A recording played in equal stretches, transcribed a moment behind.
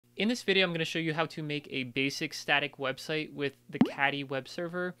In this video, I'm going to show you how to make a basic static website with the Caddy web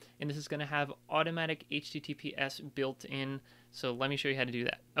server, and this is going to have automatic HTTPS built in. So let me show you how to do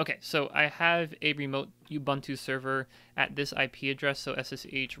that. Okay, so I have a remote Ubuntu server at this IP address, so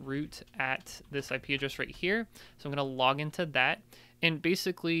SSH root at this IP address right here. So I'm going to log into that, and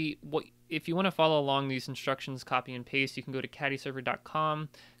basically, if you want to follow along these instructions, copy and paste, you can go to caddyserver.com,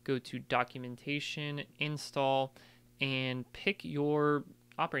 go to documentation, install, and pick your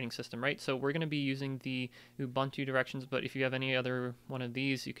operating system, right? So we're going to be using the Ubuntu directions, but if you have any other one of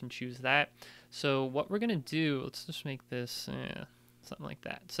these, you can choose that. So what we're going to do, let's just make this something like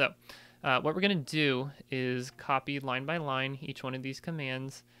that. So what we're going to do is copy line by line each one of these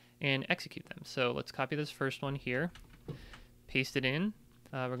commands and execute them. So let's copy this first one here, paste it in.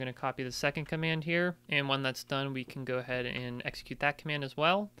 We're going to copy the second command here, and when that's done, we can go ahead and execute that command as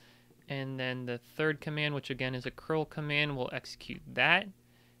well. And then the third command, which again is a curl command, we'll execute that.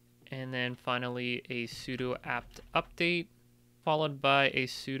 And then finally a sudo apt update, followed by a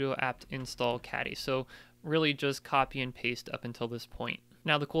sudo apt install caddy. So really just copy and paste up until this point.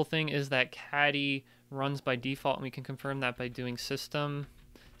 Now the cool thing is that caddy runs by default, and we can confirm that by doing system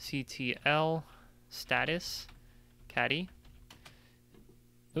ctl status caddy.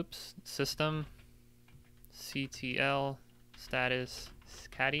 Oops, system ctl status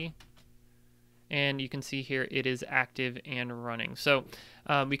caddy. And you can see here it is active and running. So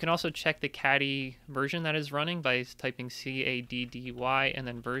we can also check the caddy version that is running by typing caddy and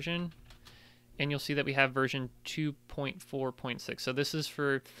then version. And you'll see that we have version 2.4.6. So this is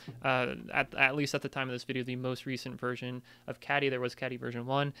for, at least at the time of this video, the most recent version of Caddy. There was Caddy version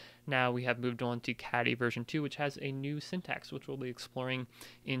 1. Now we have moved on to Caddy version 2, which has a new syntax, which we'll be exploring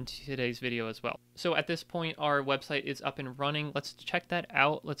in today's video as well. So at this point, our website is up and running. Let's check that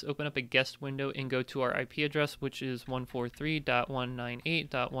out. Let's open up a guest window and go to our IP address, which is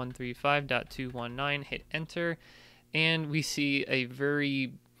 143.198.135.219. Hit enter, and we see a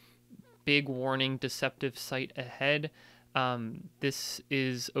very big warning, deceptive site ahead. This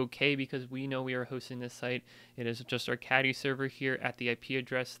is okay because we know we are hosting this site. It is just our Caddy server here at the IP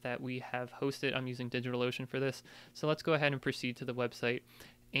address that we have hosted. I'm using DigitalOcean for this. So let's go ahead and proceed to the website.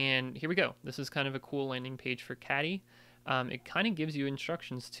 And here we go. This is kind of a cool landing page for Caddy. It kind of gives you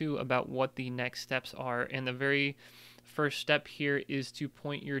instructions too about what the next steps are. And the very first step here is to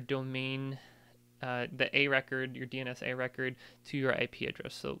point your domain, the A record, your DNS A record, to your IP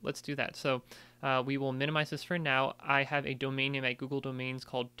address. So let's do that. So we will minimize this for now. I have a domain name at Google Domains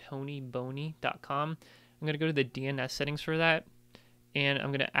called tonybony.com. I'm going to go to the DNS settings for that, and I'm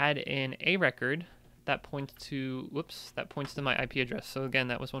going to add an A record that points to, that points to my IP address. So again,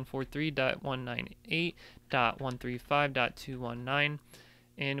 that was 143.198.135.219,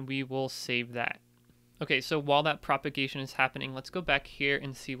 and we will save that. Okay, so while that propagation is happening, let's go back here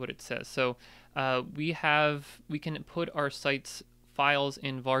and see what it says. So we can put our site's files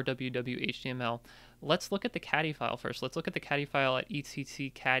in var www.html. Let's look at the caddy file first. Let's look at the caddy file at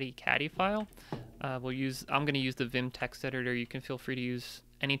etc caddy file. I'm going to use the Vim text editor. You can feel free to use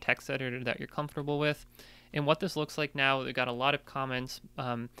any text editor that you're comfortable with. And what this looks like now, we got a lot of comments.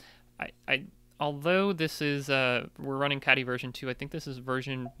 Although this is, we're running Caddy version 2, I think this is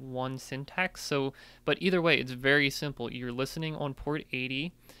version 1 syntax. So, but either way, it's very simple. You're listening on port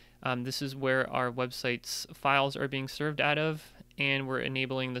 80. This is where our website's files are being served out of, and we're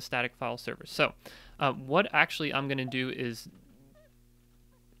enabling the static file server. So what actually I'm going to do is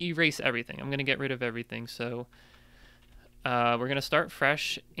erase everything. I'm going to get rid of everything. So we're going to start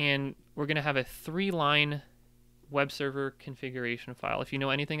fresh, and we're going to have a 3-line web server configuration file. If you know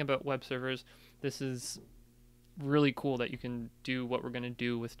anything about web servers, this is really cool that you can do what we're going to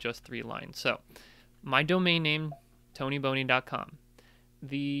do with just 3 lines. So my domain name, tonybony.com.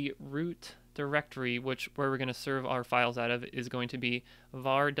 The root directory, where we're going to serve our files out of, is going to be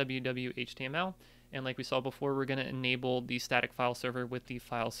var www.html. And like we saw before, we're going to enable the static file server with the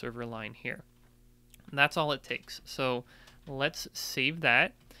file server line here. And that's all it takes. So let's save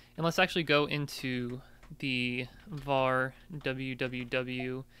that, and let's actually go into the var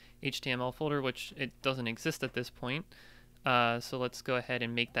www.html folder, which it doesn't exist at this point. So let's go ahead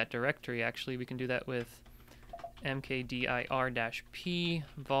and make that directory. Actually, we can do that with mkdir-p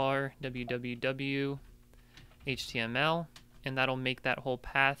var www.html, and that'll make that whole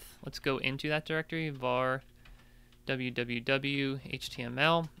path. Let's go into that directory, var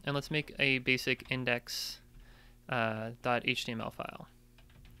www.html, and let's make a basic index.html file.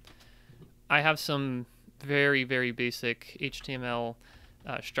 I have some very, very basic HTML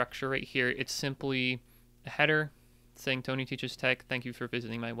structure right here. It's simply a header saying Tony Teaches Tech, thank you for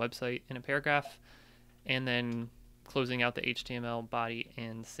visiting my website, in a paragraph, and then closing out the HTML body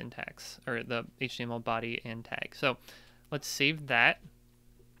and syntax, or the HTML body and tag. So let's save that.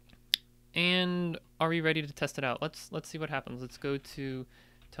 And are we ready to test it out? Let's see what happens. Let's go to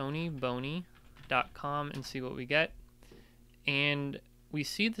tonybony.com and see what we get. And we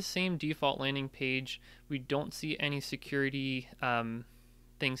see the same default landing page. We don't see any security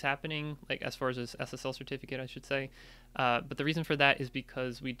things happening, like as far as this SSL certificate, I should say. But the reason for that is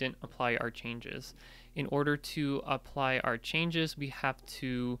because we didn't apply our changes. In order to apply our changes, we have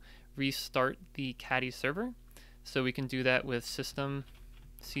to restart the Caddy server. So we can do that with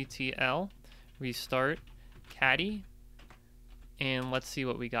systemctl restart Caddy, and let's see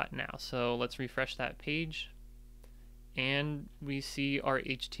what we got now. So let's refresh that page, and we see our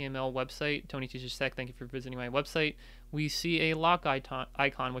HTML website. Tony Teaches Tech, thank you for visiting my website. We see a lock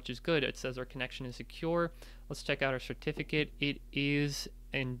icon, which is good. It says our connection is secure. Let's check out our certificate. It is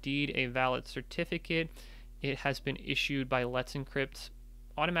indeed a valid certificate. It has been issued by Let's Encrypt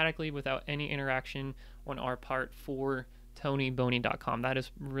automatically without any interaction on our part for tonybony.com. That is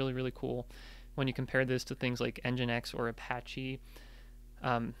really, really cool. When you compare this to things like Nginx or Apache,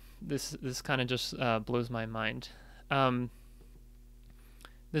 this kind of just blows my mind.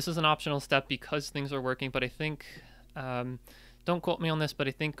 This is an optional step because things are working, but I think, don't quote me on this, but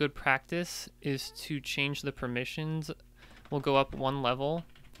I think good practice is to change the permissions. We'll go up one level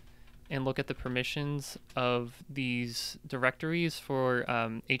and look at the permissions of these directories for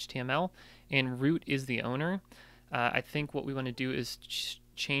HTML, and root is the owner. I think what we want to do is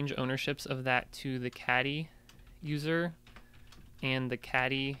change ownerships of that to the Caddy user and the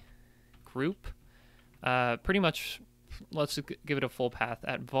Caddy group. Pretty much, let's give it a full path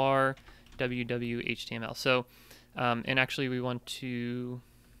at var www.html. So, and actually we want to,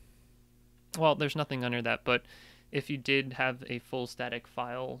 well, there's nothing under that, but if you did have a full static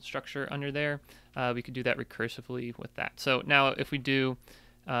file structure under there, we could do that recursively with that. So now if we do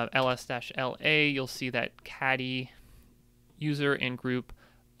ls-la, you'll see that Caddy user and group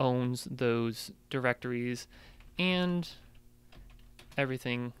owns those directories and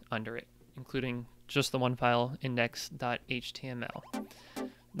everything under it, including just the one file, index.html.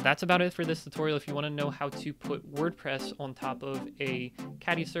 That's about it for this tutorial. If you want to know how to put WordPress on top of a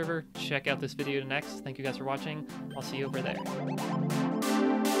Caddy server, check out this video next. Thank you guys for watching. I'll see you over there.